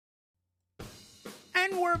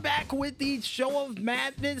we're back with the show of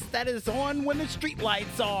madness that is on when the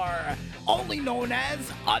streetlights are, only known as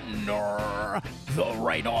Under the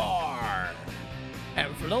Radar.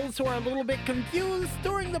 And for those who are a little bit confused,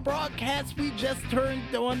 during the broadcast we just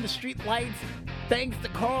turned on the streetlights thanks to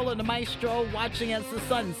Carl and the Maestro watching as the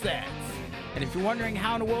sun sets. And if you're wondering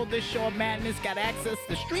how in the world this show of madness got access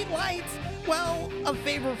to streetlights, well, a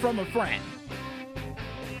favor from a friend.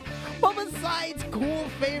 But besides cool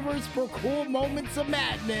favors for cool moments of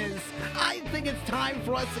madness, I think it's time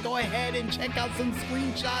for us to go ahead and check out some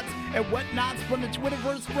screenshots and whatnots from the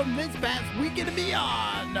Twitterverse from this past weekend and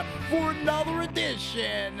beyond for another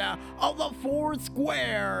edition of the Four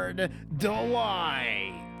Squared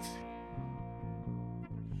Delight.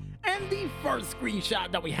 And the first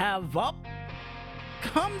screenshot that we have up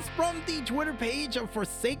comes from the Twitter page of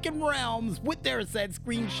Forsaken Realms with their said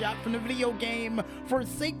screenshot from the video game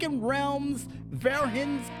Forsaken Realms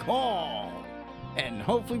Verhin's Call. And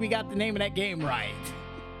hopefully we got the name of that game right.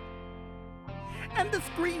 And the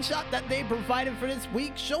screenshot that they provided for this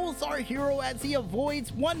week shows our hero as he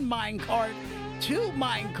avoids one minecart, two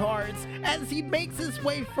minecarts, as he makes his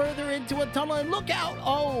way further into a tunnel and look out,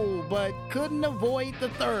 oh, but couldn't avoid the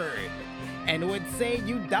third. And it would say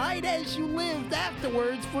you died as you lived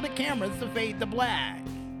afterwards for the cameras to fade to black.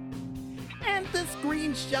 And this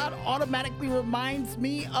screenshot automatically reminds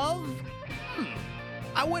me of,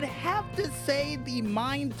 I would have to say the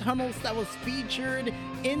mine tunnels that was featured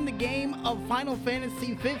in the game of Final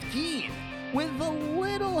Fantasy 15, with a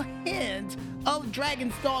little hint of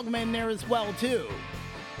Dragon's Dogma in there as well too.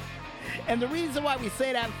 And the reason why we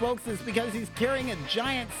say that, folks, is because he's carrying a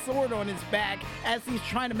giant sword on his back as he's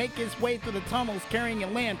trying to make his way through the tunnels carrying a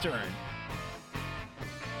lantern.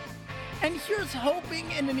 And here's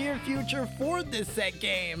hoping in the near future for this set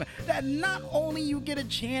game that not only you get a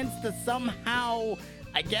chance to somehow,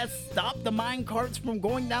 I guess, stop the minecarts from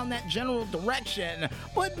going down that general direction,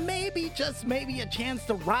 but maybe, just maybe, a chance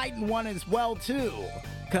to ride in one as well too.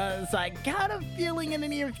 Cause I got a feeling in the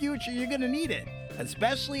near future you're gonna need it,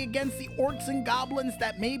 especially against the orcs and goblins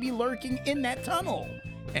that may be lurking in that tunnel.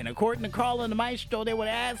 And according to Carl and the Maestro, they would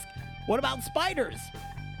ask, what about spiders?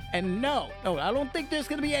 And no, I don't think there's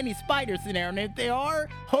gonna be any spiders in there, and if they are,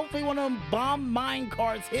 hopefully one of them bomb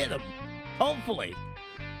minecarts hit them. Hopefully.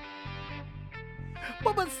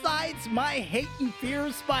 But besides my hate and fear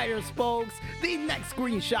of spiders, folks, the next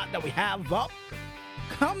screenshot that we have up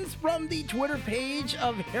comes from the Twitter page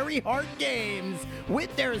of Harry Hart Games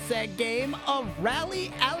with their said game of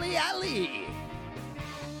Rally Alley Alley.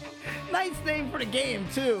 Nice name for the game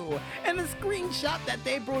too, and the screenshot that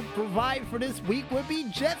they provide for this week would be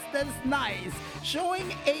just as nice,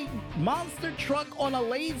 showing a monster truck on a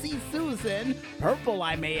Lazy Susan, purple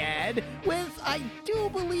I may add, with I do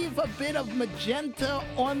believe a bit of magenta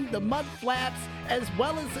on the mud flaps, as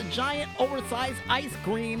well as a giant oversized ice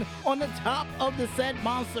cream on the top of the said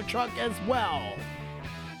monster truck as well.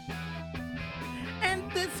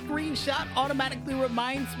 And this screenshot automatically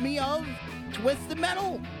reminds me of Twisted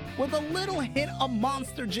Metal, with a little hint of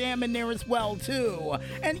Monster Jam in there as well too.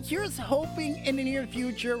 And here's hoping in the near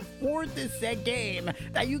future for this said game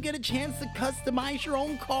that you get a chance to customize your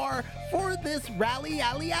own car for this Rally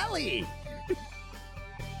Alley Alley.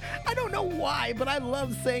 I don't know why, but I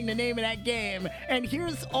love saying the name of that game. And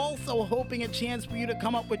here's also hoping a chance for you to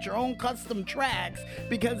come up with your own custom tracks,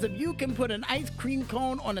 because if you can put an ice cream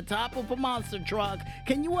cone on the top of a monster truck,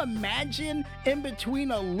 can you imagine in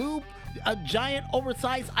between a loop a giant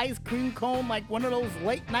oversized ice cream cone like one of those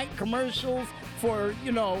late night commercials for,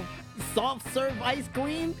 soft serve ice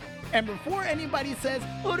cream? And before anybody says,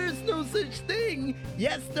 oh, there's no such thing,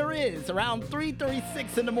 yes, there is, around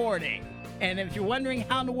 3:36 in the morning. And if you're wondering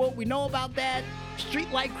how in the world we know about that,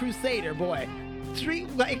 Streetlight Crusader, boy.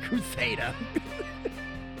 Streetlight Crusader.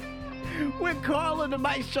 With Carl and the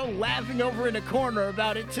Maestro laughing over in the corner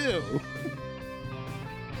about it too.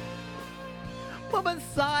 But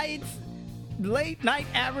besides late night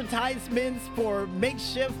advertisements for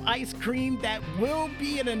makeshift ice cream that will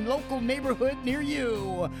be in a local neighborhood near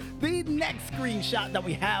you, the next screenshot that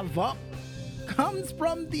we have up comes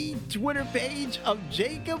from the Twitter page of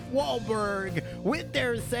Jacob Wahlberg with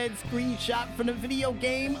their said screenshot from the video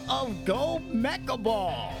game of Go Mecha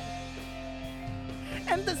Ball.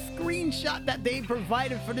 And the screenshot that they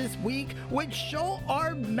provided for this week would show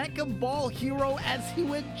our Mecha Ball hero as he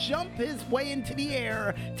would jump his way into the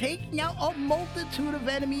air, taking out a multitude of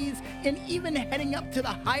enemies and even heading up to the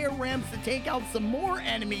higher ramps to take out some more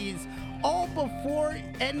enemies, all before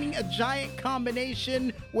ending a giant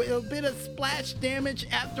combination with a bit of splash damage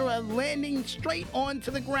after a landing straight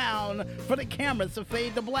onto the ground for the cameras to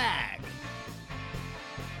fade to black.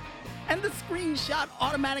 And the screenshot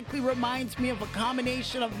automatically reminds me of a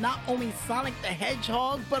combination of not only Sonic the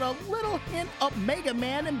Hedgehog, but a little hint of Mega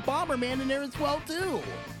Man and Bomberman in there as well too.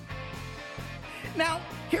 Now,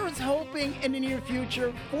 here's hoping in the near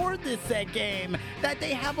future for this set game that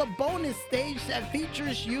they have a bonus stage that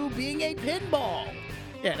features you being a pinball.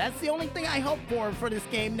 Yeah, that's the only thing I hope for this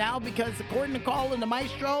game now, because according to Carl and the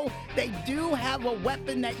Maestro, they do have a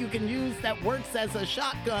weapon that you can use that works as a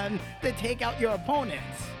shotgun to take out your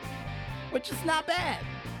opponents. Which is not bad.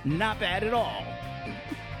 Not bad at all.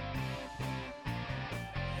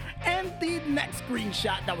 And the next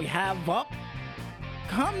screenshot that we have up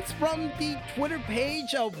comes from the Twitter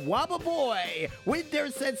page of Wabba Boy with their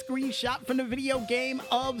said screenshot from the video game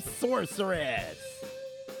of Sorceress.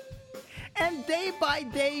 And day by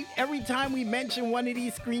day, every time we mention one of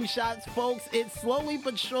these screenshots, folks, it slowly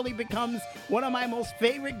but surely becomes one of my most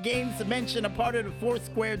favorite games to mention, a part of the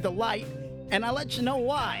Foursquare Delight. And I'll let you know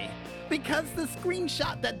why. Because the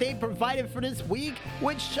screenshot that they provided for this week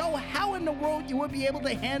would show how in the world you would be able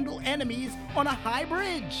to handle enemies on a high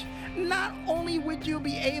bridge. Not only would you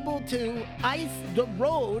be able to ice the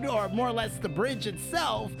road, or more or less the bridge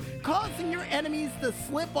itself, causing your enemies to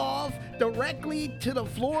slip off directly to the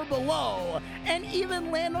floor below, and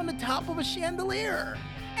even land on the top of a chandelier.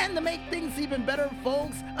 And to make things even better,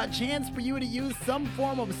 folks, a chance for you to use some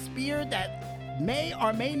form of spear that may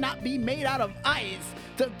or may not be made out of ice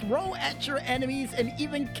to throw at your enemies and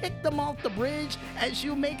even kick them off the bridge as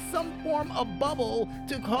you make some form of bubble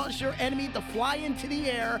to cause your enemy to fly into the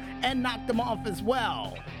air and knock them off as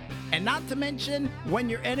well. And not to mention, when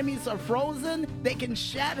your enemies are frozen, they can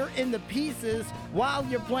shatter into pieces while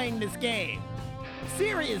you're playing this game.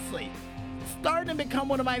 Seriously, starting to become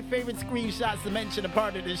one of my favorite screenshots to mention a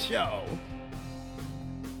part of this show.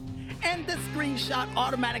 And this screenshot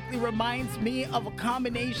automatically reminds me of a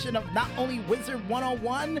combination of not only Wizard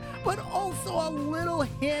 101, but also a little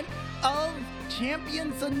hint of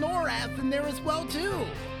Champions of Norath in there as well too.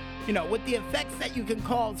 You know, with the effects that you can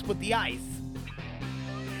cause with the ice.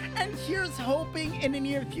 And here's hoping in the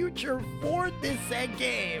near future for this said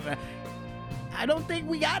game. I don't think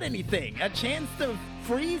we got anything. A chance to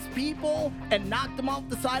freeze people and knock them off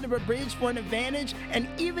the side of a bridge for an advantage, and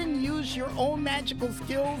even use your own magical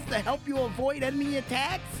skills to help you avoid enemy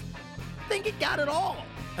attacks? I think it got it all.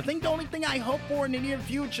 I think the only thing I hope for in the near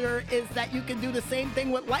future is that you can do the same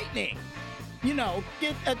thing with lightning. You know,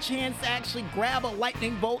 get a chance to actually grab a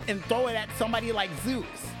lightning bolt and throw it at somebody like Zeus.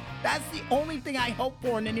 That's the only thing I hope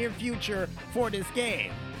for in the near future for this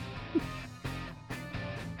game.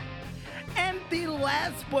 And the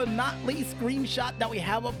last but not least screenshot that we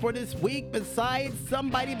have up for this week, besides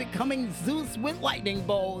somebody becoming Zeus with lightning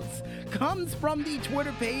bolts, comes from the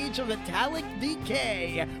Twitter page of Italic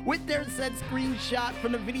DK with their said screenshot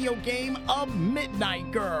from the video game of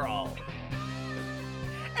Midnight Girl.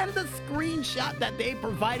 And the screenshot that they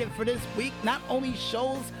provided for this week not only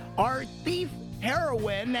shows our thief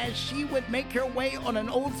heroine as she would make her way on an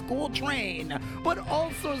old school train, but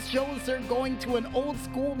also shows her going to an old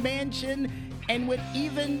school mansion and would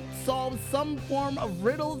even solve some form of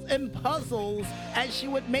riddles and puzzles as she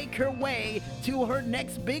would make her way to her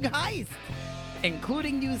next big heist,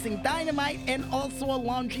 including using dynamite and also a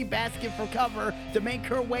laundry basket for cover to make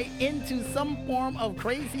her way into some form of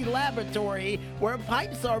crazy laboratory where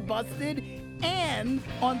pipes are busted. And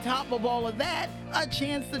on top of all of that, a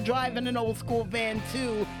chance to drive in an old school van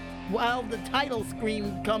too, while the title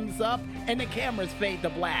screen comes up and the cameras fade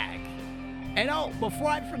to black. And oh, before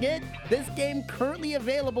I forget, this game currently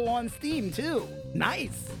available on Steam too.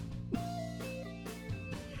 Nice!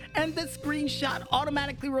 And this screenshot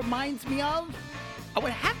automatically reminds me of, I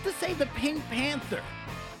would have to say, the Pink Panther.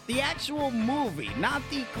 The actual movie, not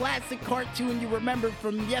the classic cartoon you remember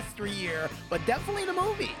from yesteryear, but definitely the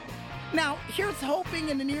movie. Now, here's hoping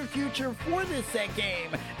in the near future for this set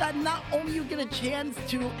game that not only you get a chance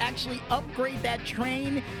to actually upgrade that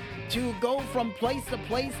train to go from place to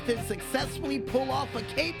place to successfully pull off a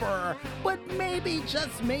caper, but maybe,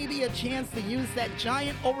 just maybe, a chance to use that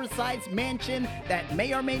giant oversized mansion that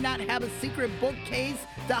may or may not have a secret bookcase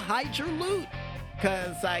to hide your loot.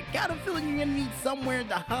 Cause I got a feeling you're gonna need somewhere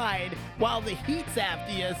to hide while the heat's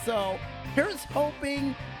after you, so here's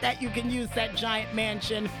hoping that you can use that giant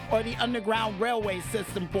mansion or the underground railway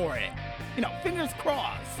system for it. You know, fingers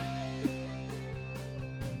crossed.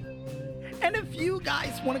 And if you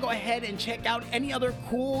guys want to go ahead and check out any other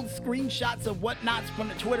cool screenshots of whatnots from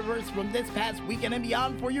the Twitterverse from this past weekend and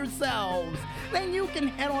beyond for yourselves, then you can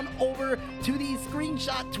head on over to the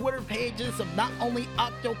screenshot Twitter pages of not only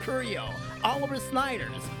Octo Curio, Oliver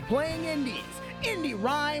Snyder's, Playing Indies, Indie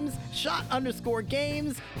Rhymes,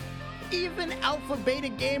 Shot_Games, even Alpha Beta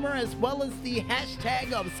Gamer, as well as the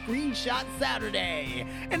hashtag of Screenshot Saturday.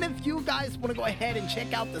 And if you guys want to go ahead and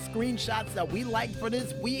check out the screenshots that we liked for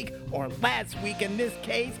this week, or last week in this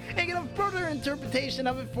case, and get a further interpretation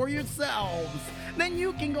of it for yourselves, then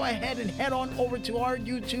you can go ahead and head on over to our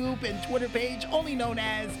YouTube and Twitter page, only known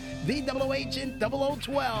as the Double Agent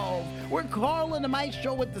 0012, where Carl and the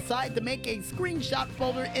Maestro would decide to make a screenshot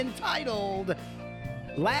folder entitled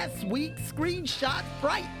Last Week's Screenshot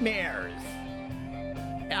Frightmares.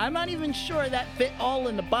 I'm not even sure that fit all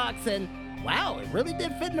in the box, and wow, it really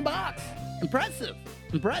did fit in the box. Impressive,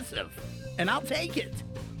 and I'll take it.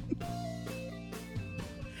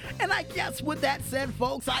 And I guess with that said,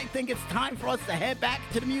 folks, I think it's time for us to head back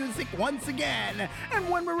to the music once again. And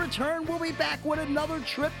when we return, we'll be back with another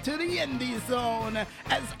trip to the Indie Zone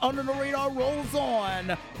as Under the Radar rolls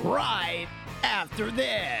on right after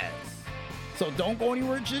this. So don't go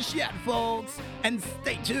anywhere just yet, folks, and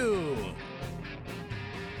stay tuned.